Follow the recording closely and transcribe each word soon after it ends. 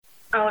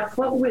Alex,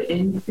 what went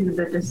into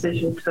the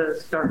decision to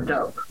start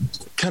Doak?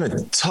 Kind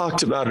of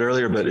talked about it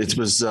earlier, but it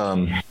was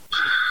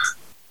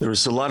there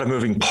was a lot of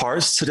moving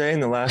parts today in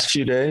the last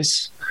few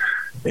days.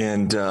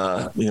 And,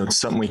 it's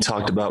something we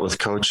talked about with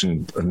Coach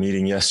in a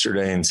meeting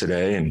yesterday and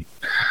today.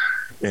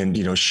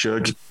 And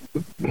Shug,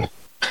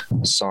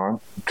 song,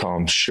 call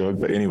him Shug.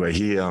 But anyway,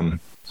 he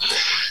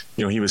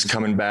was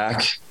coming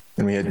back,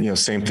 and we had,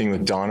 same thing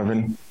with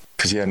Donovan,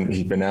 because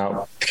he'd been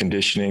out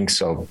conditioning.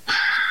 So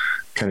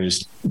kind of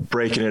just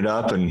breaking it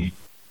up, and,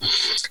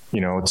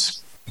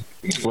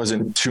 it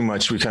wasn't too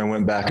much. We kind of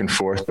went back and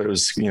forth, but it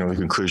was, the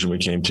conclusion we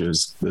came to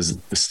is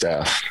the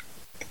staff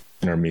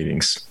in our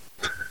meetings.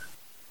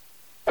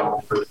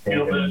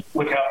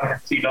 Look out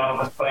and see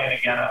Donovan playing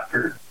again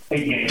after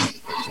 8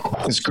 games.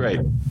 It was great.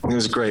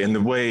 And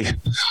the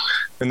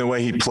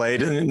way he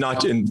played, and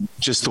not in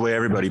just the way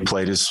everybody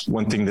played, is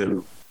one thing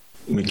that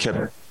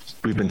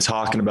we've been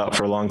talking about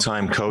for a long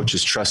time. Coach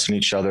is trusting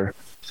each other,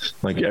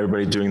 like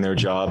everybody doing their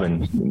job.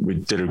 And we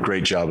did a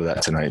great job of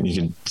that tonight. And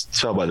you can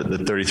tell by the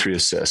 33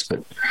 assists,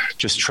 but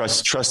just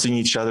trusting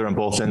each other on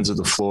both ends of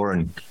the floor.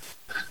 And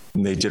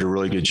they did a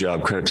really good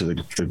job. Credit to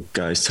the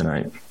guys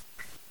tonight.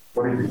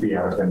 What did you see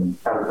out of him?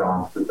 How did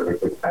Don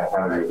specifically,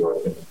 how did he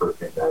look in the first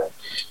game?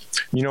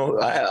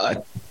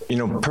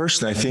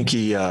 Personally, I think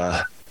he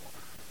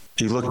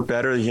looked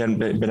better. He hadn't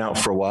been out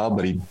for a while,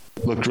 but he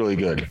looked really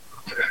good.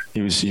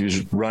 He was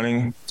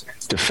running,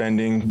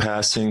 defending,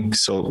 passing.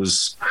 So it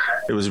was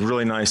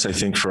really nice, I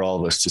think, for all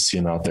of us to see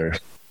him out there.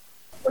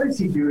 What does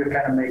he do to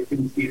kind of make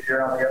things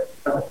easier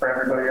for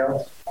everybody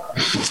else?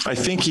 I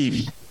think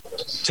he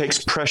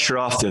takes pressure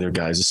off the other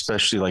guys,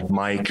 especially like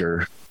Mike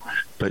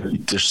but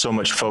there's so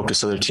much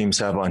focus other teams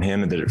have on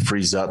him, and that it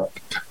frees up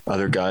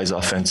other guys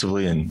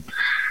offensively. And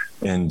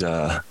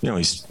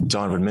he's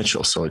Donovan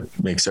Mitchell, so it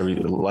makes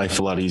life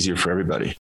a lot easier for everybody.